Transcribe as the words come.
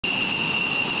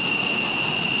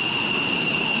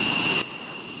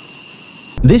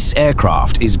This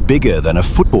aircraft is bigger than a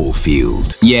football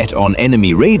field, yet on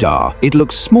enemy radar, it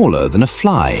looks smaller than a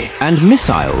fly, and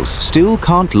missiles still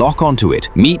can't lock onto it.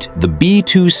 Meet the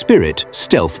B-2 Spirit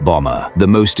stealth bomber, the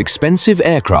most expensive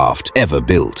aircraft ever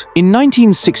built. In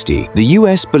 1960, the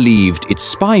US believed its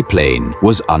spy plane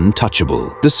was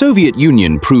untouchable. The Soviet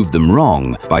Union proved them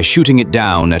wrong by shooting it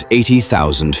down at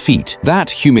 80,000 feet.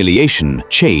 That humiliation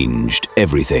changed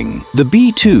everything. The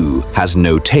B-2 has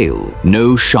no tail,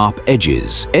 no sharp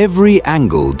edges. Every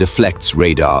angle deflects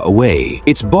radar away.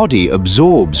 Its body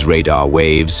absorbs radar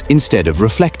waves instead of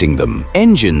reflecting them.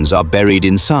 Engines are buried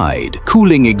inside,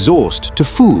 cooling exhaust to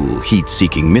fool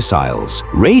heat-seeking missiles.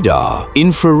 Radar,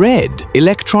 infrared,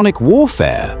 electronic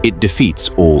warfare. It defeats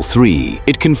all three.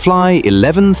 It can fly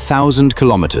 11,000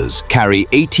 kilometers, carry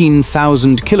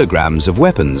 18,000 kilograms of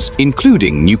weapons,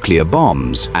 including nuclear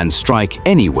bombs, and strike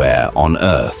anywhere on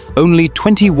Earth. Only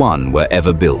 21 were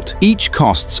ever built. Each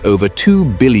costs over $2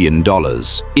 billion.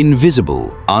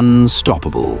 Invisible,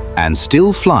 unstoppable, and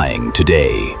still flying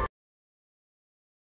today.